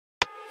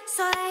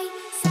So they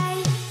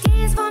say,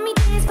 dance for me,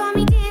 dance for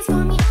me, dance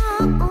for me,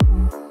 oh, oh.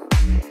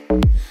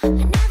 I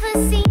never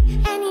seen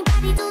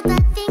anybody do the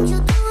things you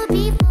do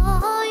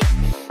before.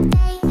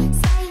 They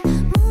say,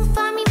 move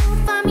for me,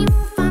 move for me,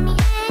 move for me,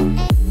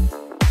 eh, eh.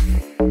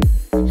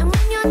 And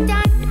when you're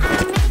done,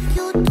 I'll make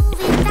you do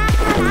it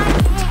all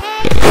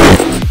again.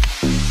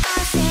 I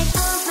said,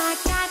 oh my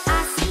God, I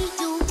see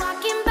you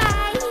walking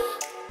by.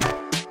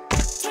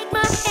 Take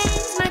my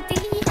hands, my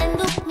feet, and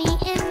look me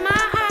in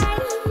my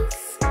eyes.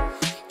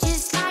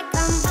 Just like a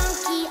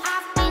monkey,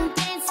 I've been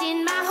dancing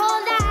my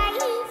whole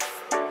life.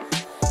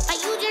 But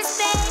you just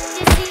beg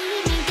to see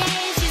me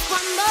dance just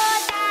one more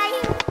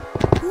time.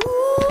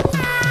 Ooh,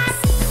 I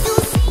see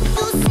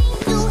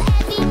you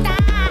every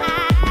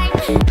time.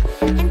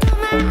 And through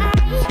my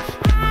eye,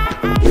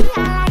 I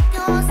like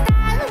your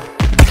style.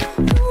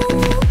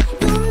 Ooh,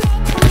 you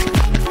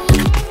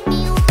make me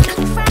wanna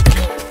cry.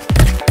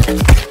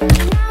 And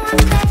now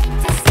I'm ready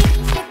to see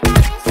you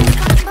dance just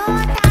one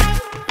more time.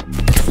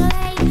 So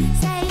they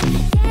say,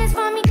 dance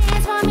for me,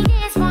 dance for me,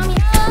 dance for me,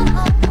 oh,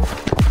 oh.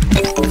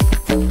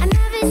 I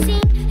never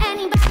seen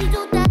anybody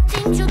do the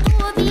things you do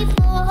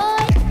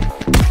before.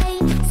 They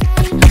say,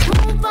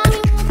 move for me,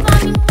 move for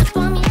me, move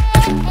for me,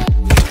 eh,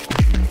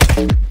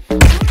 eh. And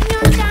when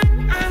you're done,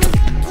 I'm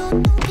ready to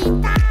do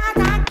it all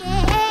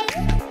again.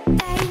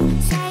 They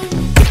say,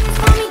 dance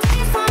for me,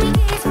 dance for me,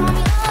 dance for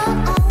me,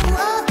 oh, oh,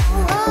 oh,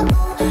 oh, oh,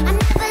 oh. I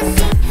never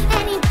seen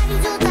anybody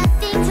do the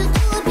things you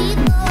do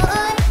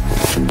before.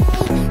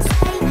 They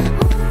say,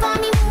 move for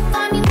me, move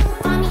for me, move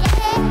for me,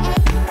 eh,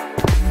 eh.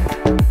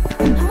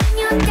 And when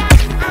you're done,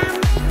 I'll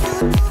make you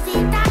do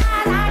it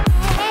all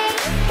again.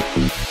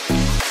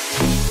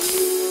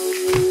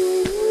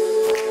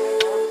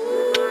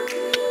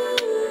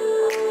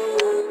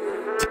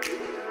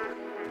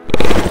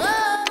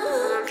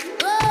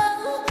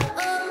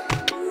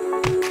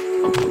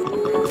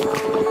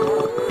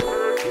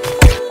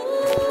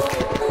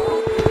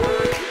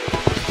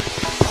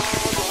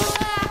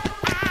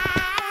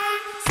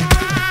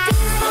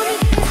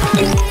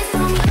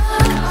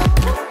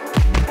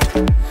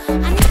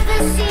 I never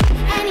seen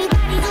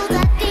anybody do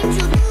the things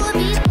you do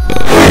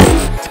before.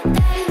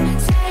 They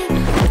say,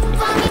 move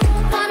for me,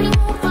 move for me,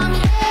 move for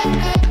me, eh,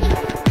 eh.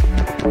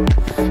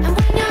 And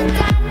when you're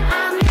done,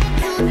 I'll make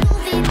you do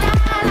it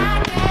all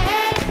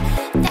again.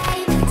 They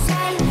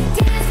say,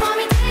 dance for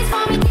me, dance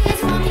for me, dance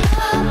for me,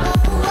 oh,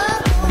 oh, oh,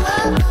 oh,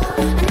 oh,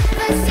 oh. I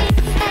never seen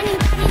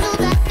anybody do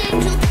the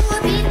things you do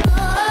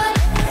before.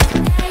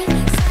 They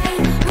say,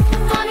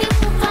 move for me,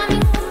 move for me,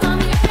 move for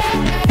me,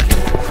 eh, eh.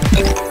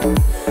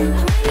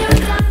 And when you're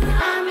done,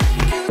 I'll make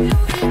you do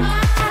it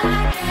all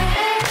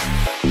again.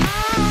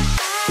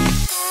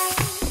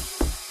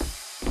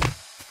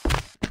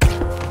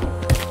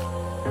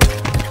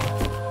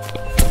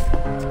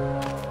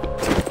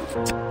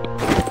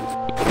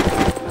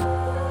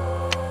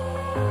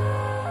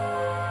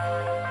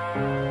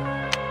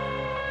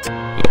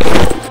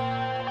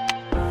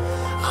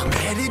 I'm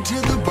headed to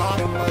the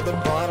bottom of the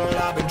bottle.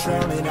 I've been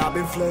drowning, I've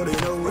been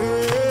floating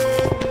away.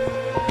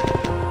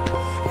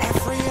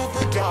 Every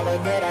other dollar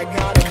that I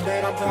got, and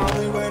then I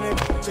probably went and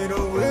put it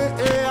away.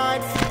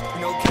 I'm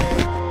feeling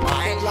okay,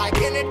 I ain't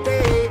liking it,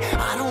 babe.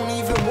 I don't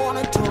even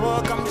wanna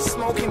talk, I'm just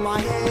smoking my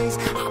haze.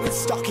 I've been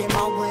stuck in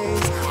my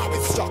ways, I've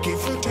been stuck in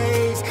for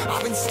days.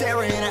 I've been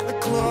staring at the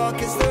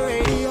clock as the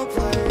radio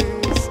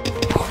plays.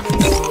 I'm in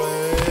the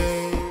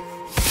wave.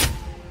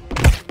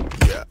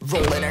 Yeah,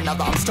 rolling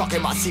another, I'm stuck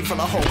in my seat for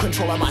the whole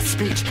control of my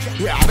speech.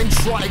 Yeah, I've been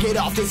trying to get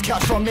off this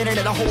couch for a minute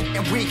and a whole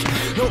week.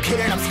 No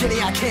kidding, I'm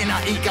skinny, I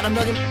cannot eat. Got a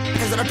million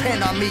that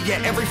depend on me. Yeah,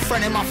 every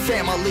friend in my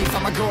family.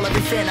 From a girl,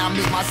 every fan I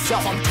meet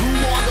myself. I'm too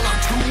on till I'm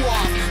too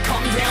off.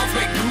 Come down to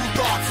make new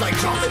thoughts, like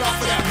jumping off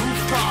of that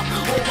rooftop.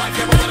 Oh my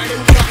God, what I do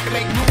not to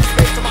make moves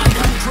based on my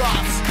new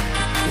drops.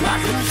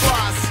 Like who's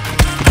lost?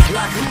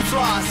 Like who's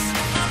lost?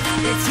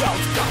 It's yo,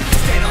 stop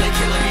steadily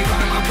killing me,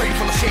 running my brain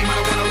full of shame. I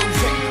don't wanna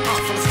lose it.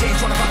 Full of stage,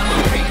 trying to find my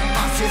pain.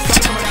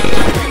 Just coming out of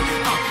my brain.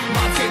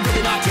 My game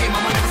really not tame.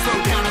 I'ma never slow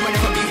down, I'ma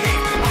never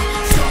behave.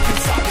 Stuck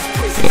inside this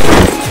prison,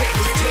 it's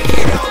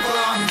taking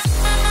over.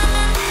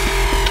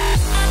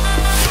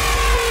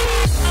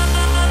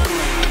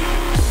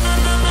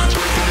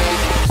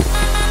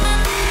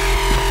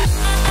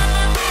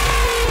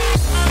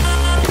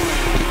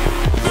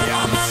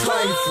 Yeah, I'm a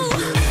slave for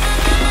you.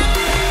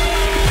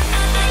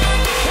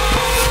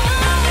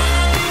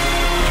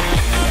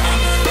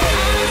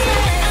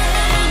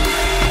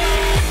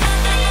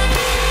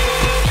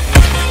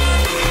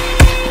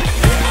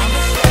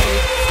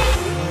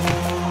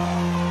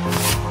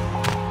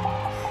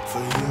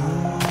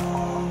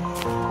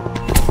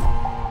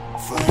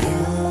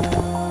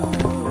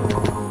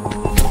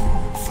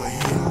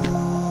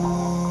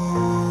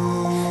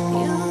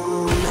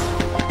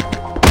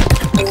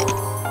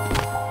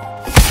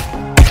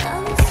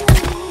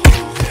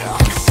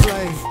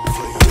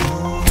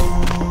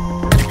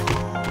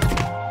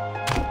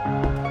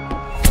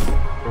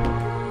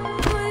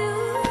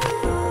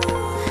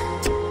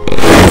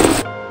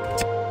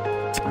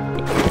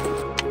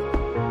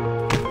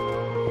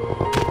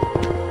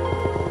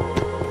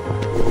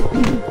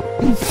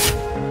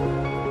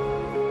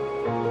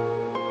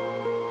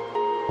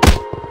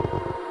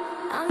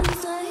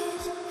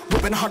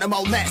 100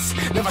 more less.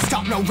 Never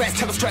stop, no rest,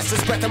 till the stress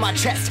is breath in my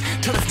chest.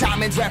 Till it's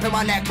diamonds wrapping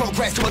my neck,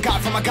 progress to a god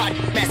from a god.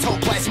 Mess,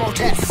 hopeless, more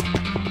tests,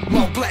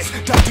 more blessed.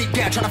 Dug deep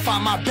down, trying to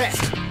find my best.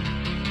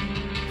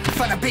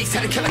 Find a beast,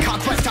 had to kill a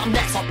conquest, I'm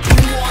next. I'm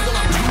too on till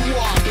I'm too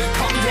on.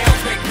 Calm down,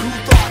 make new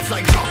thoughts,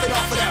 like jumping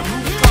off of that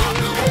rooftop.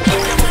 Oh,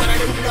 careful that I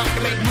do not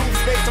to make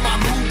moves based on my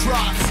mood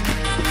drops.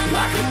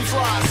 Like who's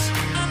lost?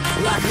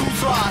 Like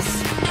who's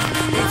lost?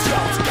 It's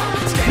yours,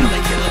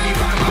 steadily killing me,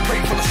 running my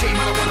brain full of shame,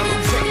 I don't wanna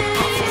lose it.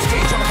 I'm full of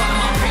stage, trying to find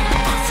my pain.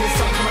 I see the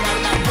sun coming out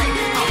of that rain.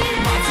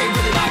 My game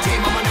really my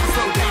game, I'ma never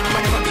slow down,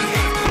 I'ma never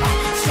behave.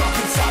 I'm stuck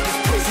inside this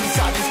prison,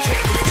 inside this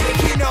cage, it's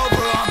taking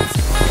over.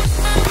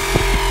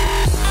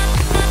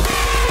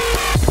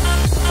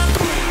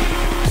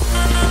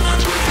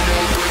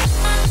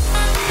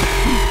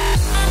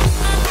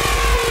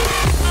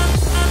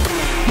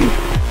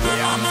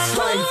 I'm a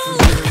slave for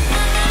you.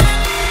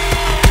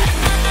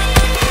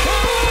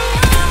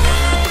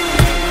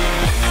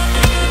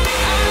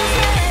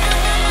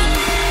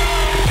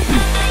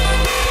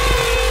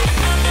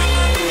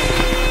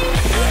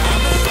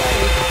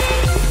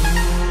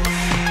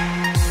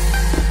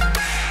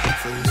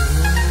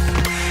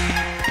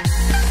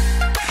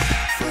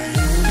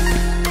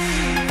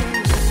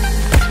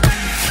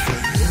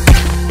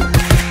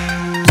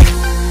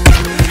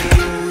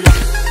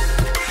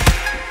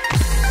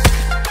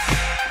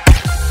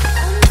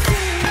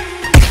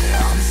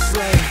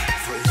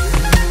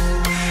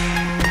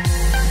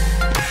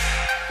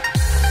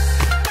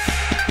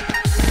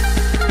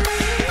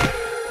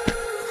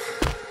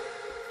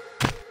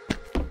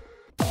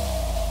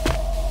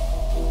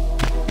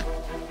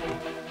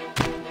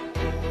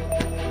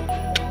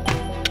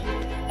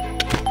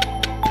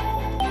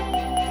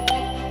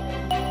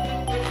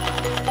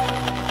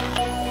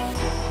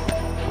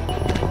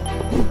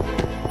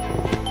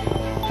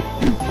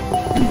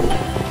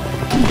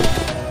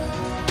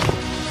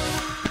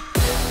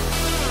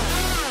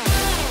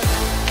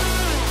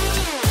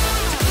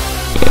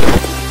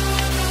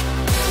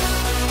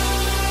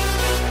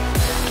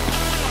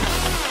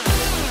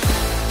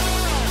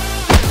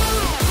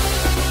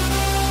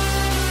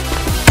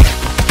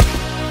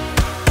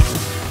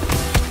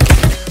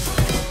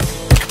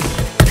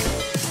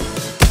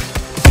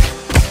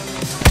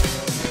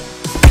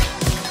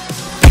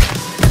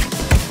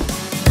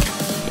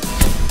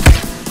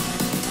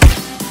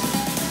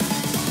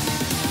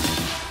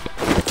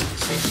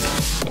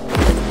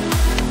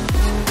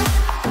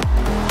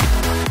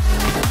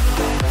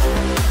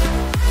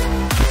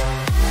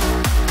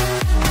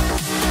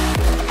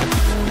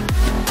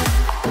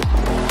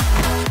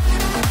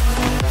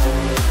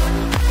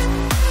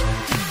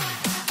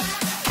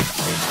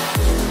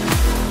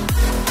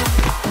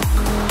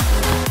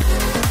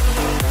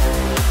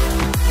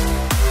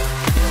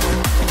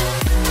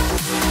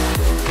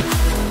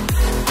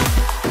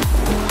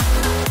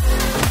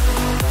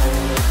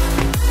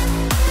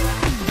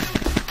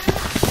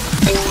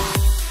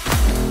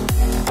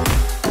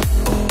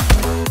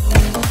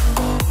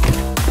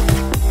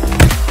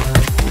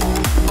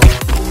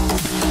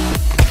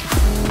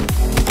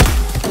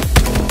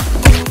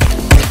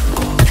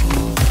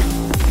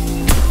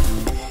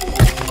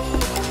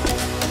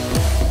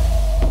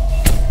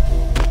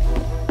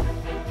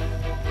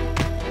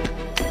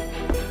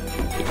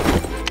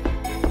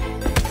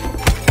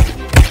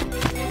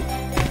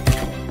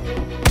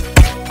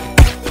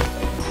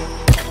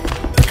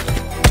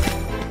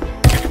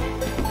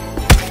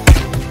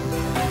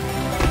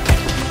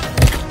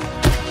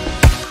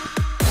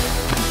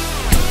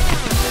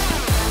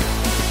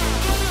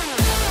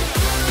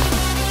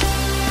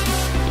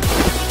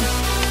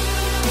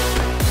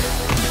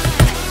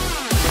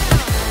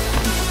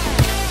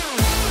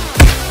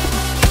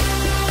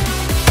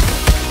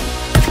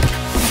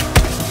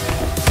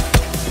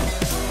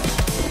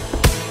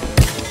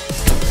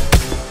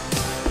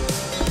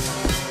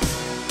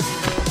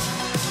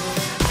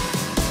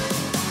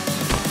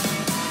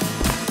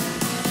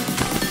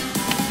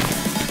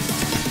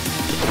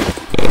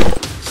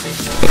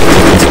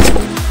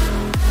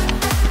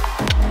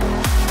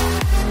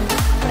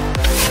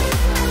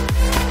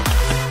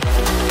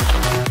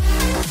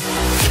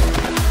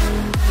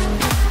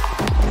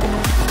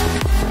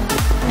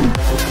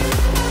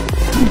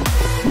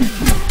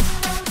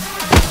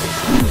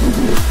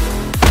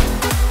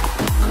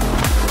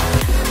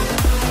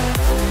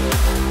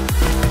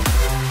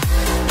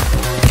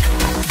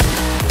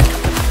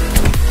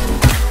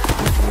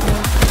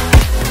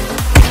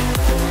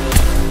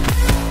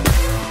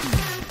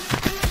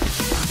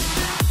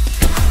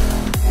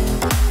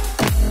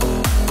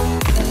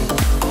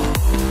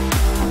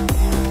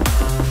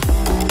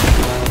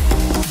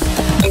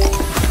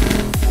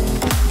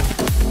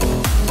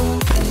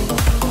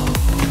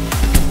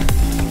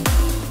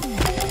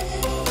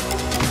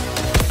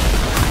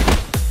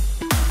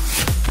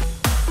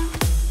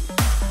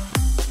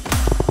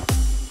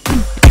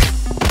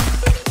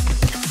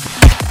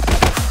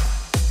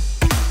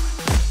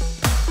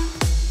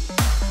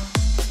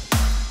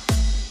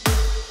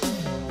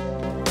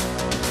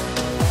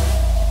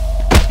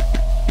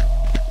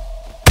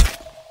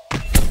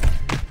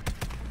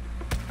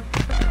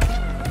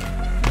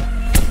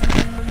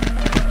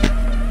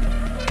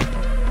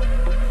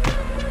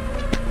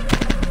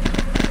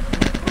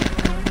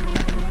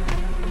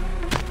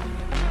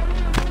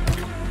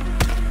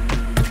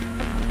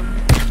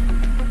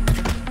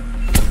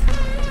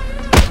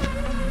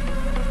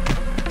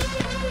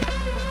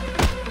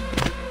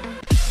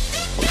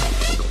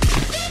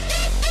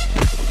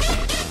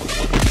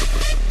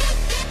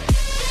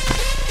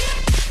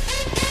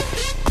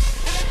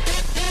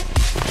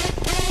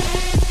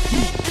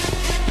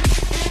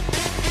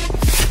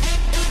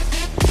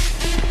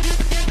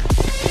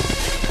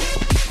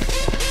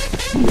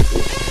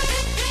 Bye.